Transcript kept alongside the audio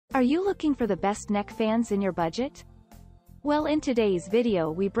Are you looking for the best neck fans in your budget? Well, in today's video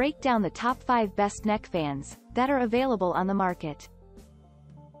we break down the top 5 best neck fans that are available on the market.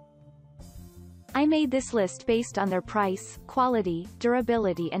 I made this list based on their price, quality,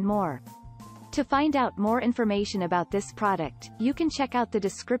 durability and more. To find out more information about this product, you can check out the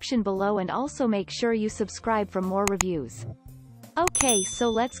description below and also make sure you subscribe for more reviews. Okay, so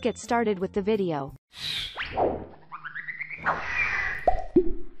let's get started with the video.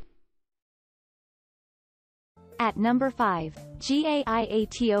 At number 5,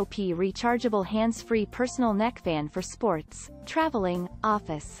 GAIATOP Rechargeable Hands-Free Personal Neck Fan for Sports, Traveling,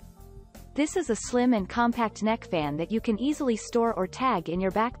 Office. This is a slim and compact neck fan that you can easily store or tag in your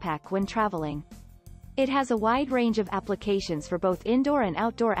backpack when traveling. It has a wide range of applications for both indoor and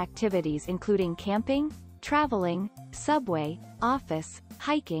outdoor activities including camping, traveling, subway, office,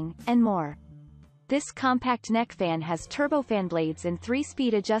 hiking, and more. This compact neck fan has turbofan blades and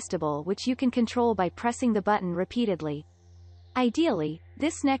 3-speed adjustable which you can control by pressing the button repeatedly. Ideally,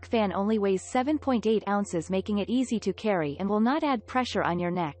 this neck fan only weighs 7.8 ounces, making it easy to carry and will not add pressure on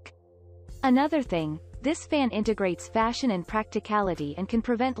your neck. Another thing, this fan integrates fashion and practicality and can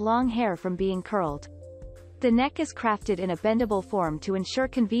prevent long hair from being curled. The neck is crafted in a bendable form to ensure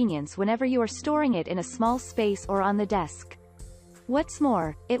convenience whenever you are storing it in a small space or on the desk. What's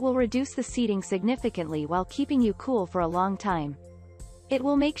more, it will reduce the seating significantly while keeping you cool for a long time. It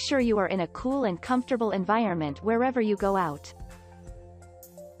will make sure you are in a cool and comfortable environment wherever you go out.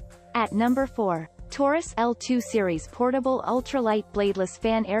 At number 4, TORRAS L2 Series Portable Ultralight Bladeless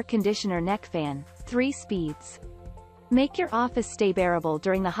Fan Air Conditioner Neck Fan, 3 speeds. Make your office stay bearable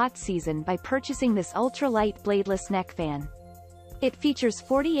during the hot season by purchasing this ultralight bladeless neck fan. It features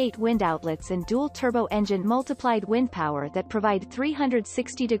 48 wind outlets and dual turbo engine multiplied wind power that provide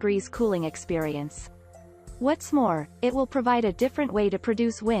 360 degrees cooling experience. What's more, it will provide a different way to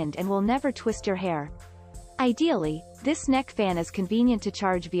produce wind and will never twist your hair. Ideally, this neck fan is convenient to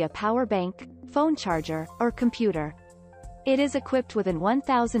charge via power bank, phone charger, or computer. It is equipped with an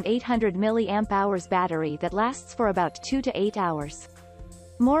 1800 mAh battery that lasts for about 2 to 8 hours.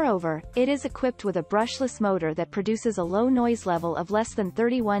 Moreover, it is equipped with a brushless motor that produces a low noise level of less than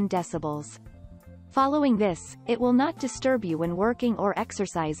 31 decibels. Following this, it will not disturb you when working or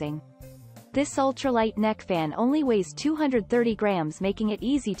exercising. This ultralight neck fan only weighs 230 grams, making it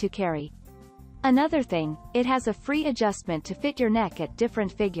easy to carry. Another thing, it has a free adjustment to fit your neck at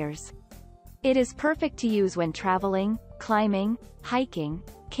different figures. It is perfect to use when traveling, climbing, hiking,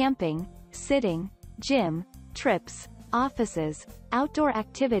 camping, sitting, gym, trips, offices, outdoor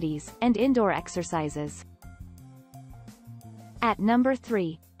activities, and indoor exercises. At number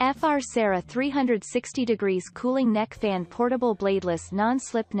 3, FrSara 360 degrees Cooling Neck Fan Portable Bladeless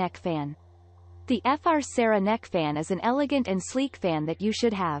Non-Slip Neck Fan. The FrSara neck fan is an elegant and sleek fan that you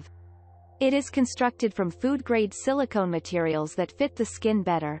should have. It is constructed from food-grade silicone materials that fit the skin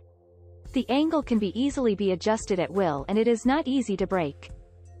better. The angle can easily be adjusted at will and it is not easy to break.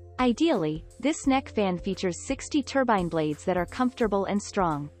 Ideally, this neck fan features 60 turbine blades that are comfortable and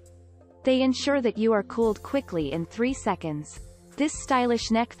strong. They ensure that you are cooled quickly in 3 seconds. This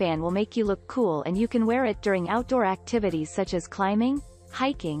stylish neck fan will make you look cool and you can wear it during outdoor activities such as climbing,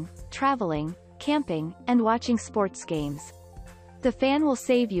 hiking, traveling, camping, and watching sports games. The fan will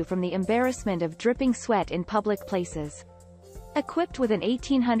save you from the embarrassment of dripping sweat in public places. Equipped with an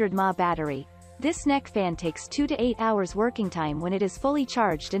 1800 mAh battery, this neck fan takes 2 to 8 hours working time when it is fully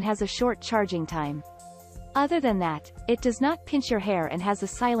charged and has a short charging time. Other than that, it does not pinch your hair and has a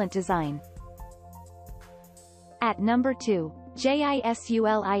silent design. At number 2,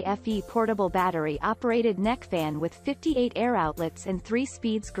 JISULIFE Portable Battery Operated Neck Fan with 58 air outlets and 3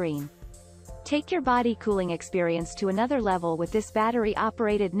 speeds green. Take your body cooling experience to another level with this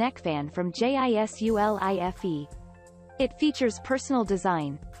battery-operated neck fan from JISULIFE. It features personal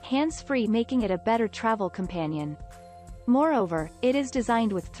design, hands-free, making it a better travel companion. Moreover, it is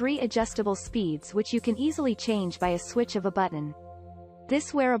designed with 3 adjustable speeds which you can easily change by a switch of a button.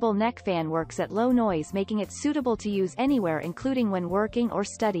 This wearable neck fan works at low noise, making it suitable to use anywhere including when working or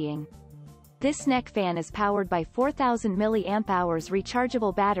studying. This neck fan is powered by 4000 mAh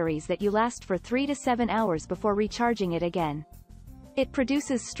rechargeable batteries that you last for 3 to 7 hours before recharging it again. It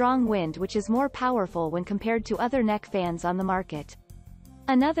produces strong wind which is more powerful when compared to other neck fans on the market.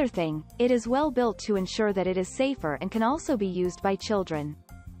 Another thing, it is well built to ensure that it is safer and can also be used by children.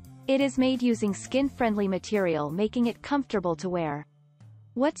 It is made using skin-friendly material, making it comfortable to wear.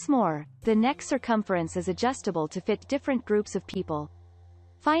 What's more, the neck circumference is adjustable to fit different groups of people.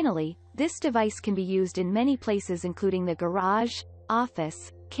 Finally, this device can be used in many places including the garage,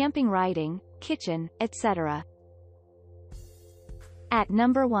 office, camping, riding, kitchen, etc. At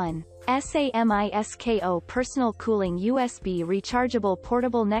number 1. SAMISKO Personal Cooling USB Rechargeable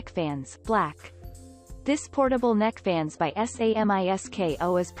Portable Neck Fans, Black. This portable neck fans by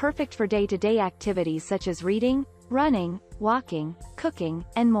SAMISKO is perfect for day-to-day activities such as reading, running, walking, cooking,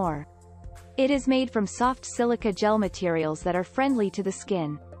 and more. It is made from soft silica gel materials that are friendly to the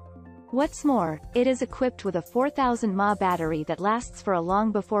skin. What's more, it is equipped with a 4000 mAh battery that lasts for a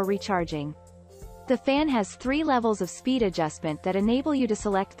long before recharging. The fan has 3 levels of speed adjustment that enable you to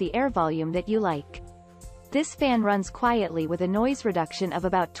select the air volume that you like. This fan runs quietly with a noise reduction of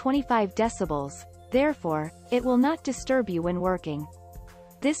about 25 decibels, therefore, it will not disturb you when working.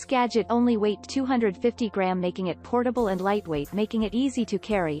 This gadget only weighs 250 grams, making it portable and lightweight, making it easy to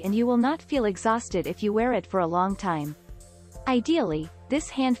carry, and you will not feel exhausted if you wear it for a long time. Ideally, this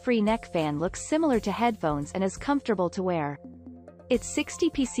hand-free neck fan looks similar to headphones and is comfortable to wear. Its 60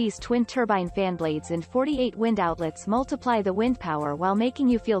 PC's twin-turbine fan blades and 48 wind outlets multiply the wind power while making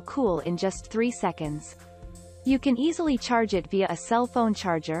you feel cool in just 3 seconds. You can easily charge it via a cell phone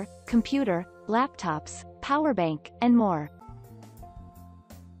charger, computer, laptops, power bank, and more.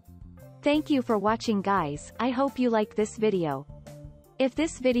 Thank you for watching, guys. I hope you like this video. If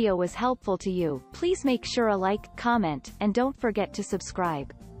this video was helpful to you, please make sure a like, comment, and don't forget to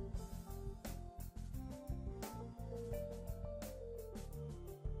subscribe.